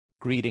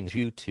Greetings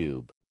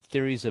YouTube.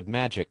 Theories of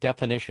magic.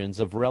 Definitions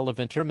of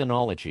relevant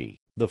terminology.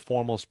 The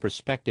foremost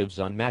perspectives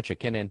on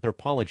magic and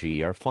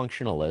anthropology are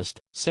functionalist,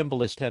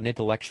 symbolist and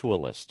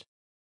intellectualist.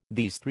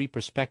 These three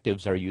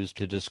perspectives are used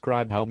to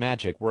describe how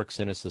magic works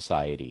in a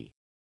society.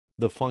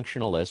 The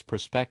functionalist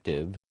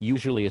perspective,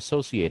 usually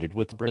associated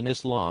with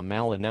Bronislaw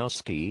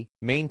Malinowski,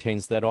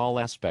 maintains that all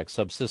aspects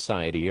of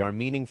society are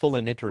meaningful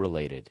and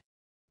interrelated.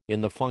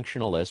 In the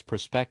functionalist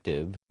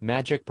perspective,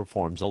 magic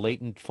performs a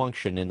latent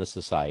function in the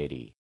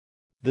society.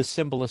 The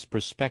symbolist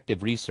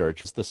perspective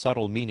researches the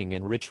subtle meaning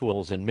in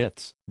rituals and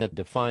myths that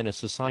define a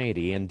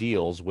society and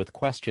deals with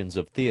questions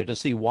of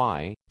theodicy.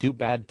 Why do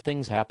bad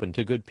things happen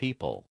to good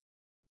people?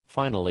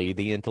 Finally,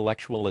 the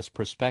intellectualist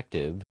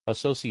perspective,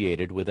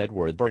 associated with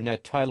Edward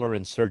Burnett Tylor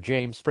and Sir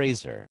James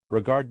Frazer,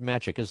 regard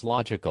magic as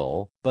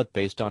logical, but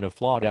based on a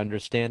flawed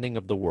understanding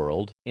of the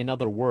world, in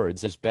other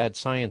words as bad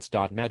science.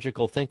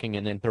 Magical thinking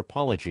in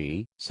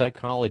anthropology,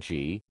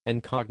 psychology,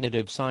 and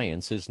cognitive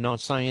science is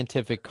not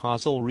scientific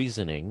causal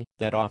reasoning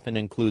that often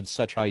includes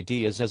such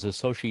ideas as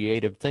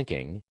associative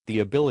thinking, the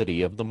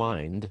ability of the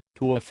mind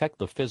to affect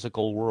the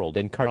physical world,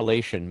 and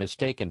correlation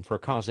mistaken for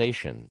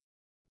causation.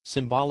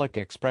 Symbolic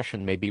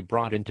expression may be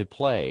brought into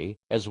play,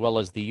 as well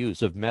as the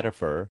use of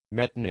metaphor,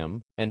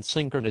 metonym, and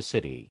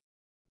synchronicity.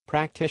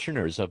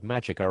 Practitioners of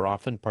magic are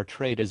often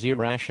portrayed as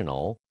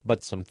irrational,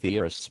 but some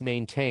theorists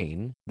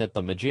maintain that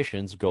the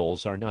magician's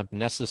goals are not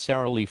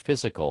necessarily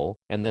physical,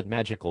 and that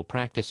magical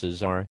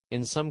practices are,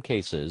 in some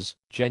cases,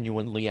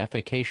 genuinely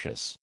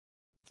efficacious.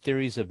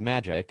 Theories of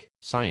magic,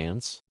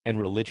 science,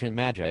 and religion.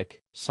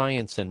 Magic,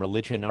 science and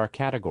religion are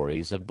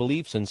categories of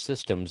beliefs and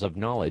systems of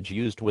knowledge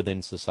used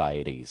within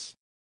societies.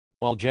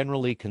 While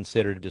generally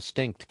considered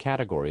distinct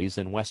categories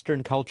in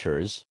Western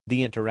cultures,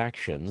 the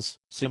interactions,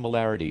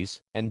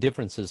 similarities, and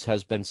differences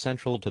has been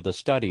central to the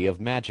study of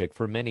magic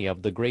for many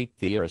of the great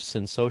theorists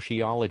in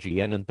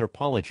sociology and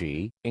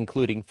anthropology,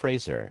 including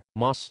Frazer,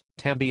 Moss,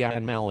 Tambia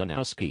and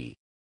Malinowski.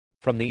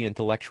 From the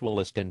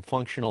intellectualist and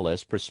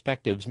functionalist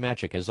perspectives,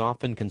 magic is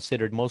often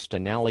considered most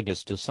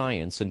analogous to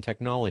science and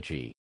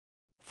technology.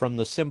 From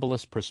the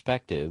symbolist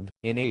perspective,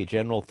 in A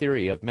General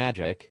Theory of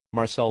Magic,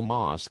 Marcel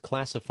Mauss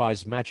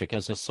classifies magic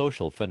as a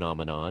social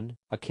phenomenon,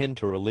 akin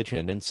to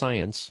religion and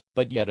science,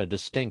 but yet a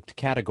distinct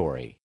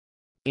category.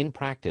 In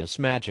practice,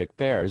 magic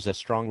bears a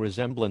strong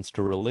resemblance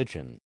to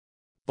religion.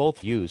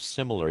 Both use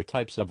similar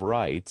types of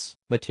rites,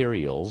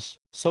 materials,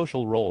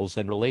 social roles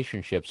and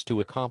relationships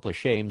to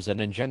accomplish aims and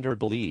engender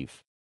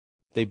belief.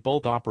 They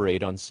both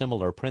operate on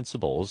similar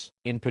principles,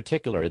 in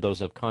particular those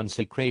of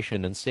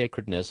consecration and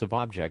sacredness of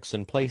objects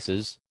and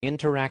places,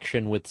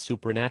 interaction with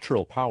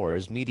supernatural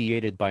powers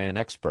mediated by an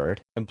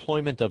expert,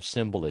 employment of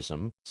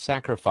symbolism,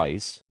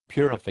 sacrifice,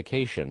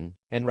 purification,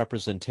 and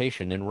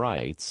representation in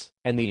rites,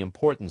 and the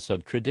importance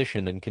of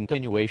tradition and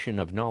continuation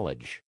of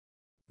knowledge.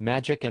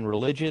 Magic and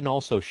religion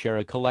also share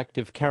a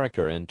collective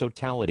character and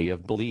totality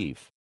of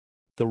belief.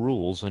 The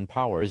rules and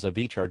powers of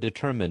each are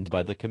determined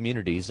by the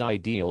community's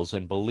ideals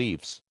and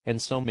beliefs,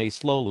 and so may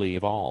slowly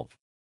evolve.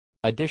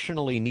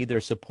 Additionally,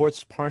 neither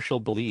supports partial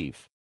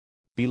belief.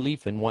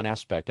 Belief in one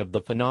aspect of the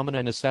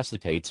phenomena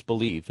necessitates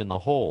belief in the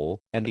whole,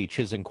 and each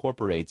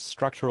incorporates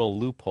structural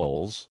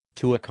loopholes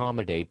to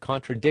accommodate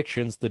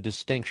contradictions. The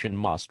distinction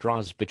Mauss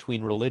draws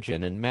between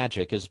religion and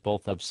magic is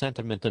both of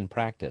sentiment and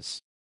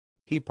practice.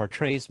 He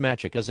portrays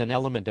magic as an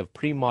element of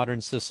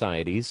pre-modern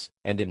societies,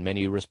 and in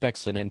many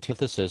respects an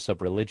antithesis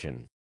of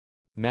religion.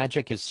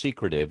 Magic is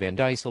secretive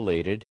and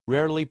isolated,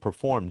 rarely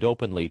performed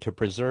openly to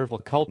preserve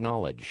occult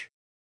knowledge.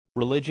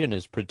 Religion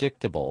is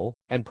predictable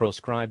and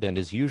proscribed and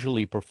is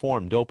usually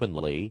performed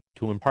openly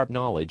to impart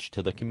knowledge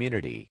to the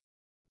community.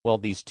 While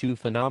these two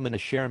phenomena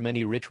share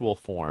many ritual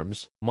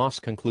forms, Mauss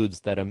concludes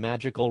that a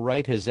magical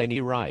rite is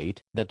any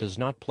rite that does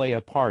not play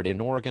a part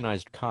in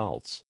organized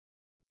cults.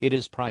 It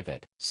is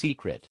private,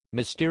 secret,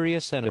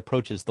 mysterious and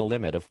approaches the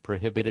limit of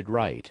prohibited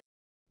rite.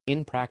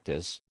 In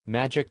practice,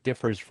 magic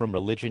differs from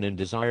religion in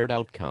desired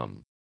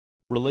outcome.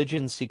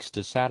 Religion seeks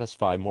to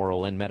satisfy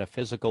moral and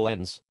metaphysical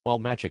ends, while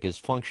magic is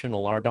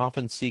functional art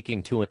often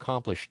seeking to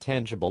accomplish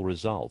tangible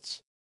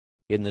results.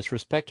 In this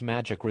respect,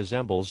 magic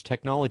resembles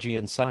technology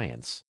and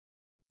science.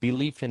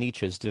 Belief in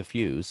each is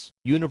diffuse,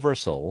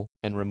 universal,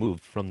 and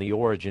removed from the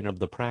origin of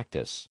the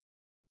practice.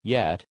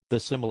 Yet,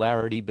 the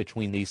similarity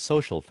between these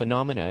social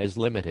phenomena is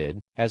limited,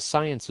 as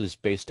science is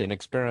based in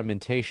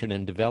experimentation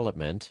and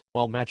development,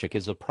 while magic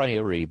is a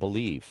priori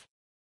belief.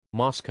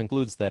 Mauss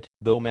concludes that,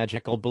 though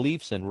magical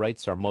beliefs and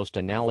rites are most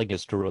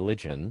analogous to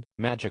religion,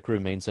 magic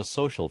remains a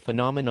social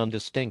phenomenon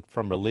distinct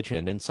from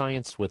religion and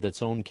science with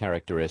its own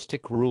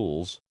characteristic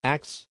rules,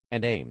 acts,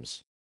 and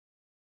aims.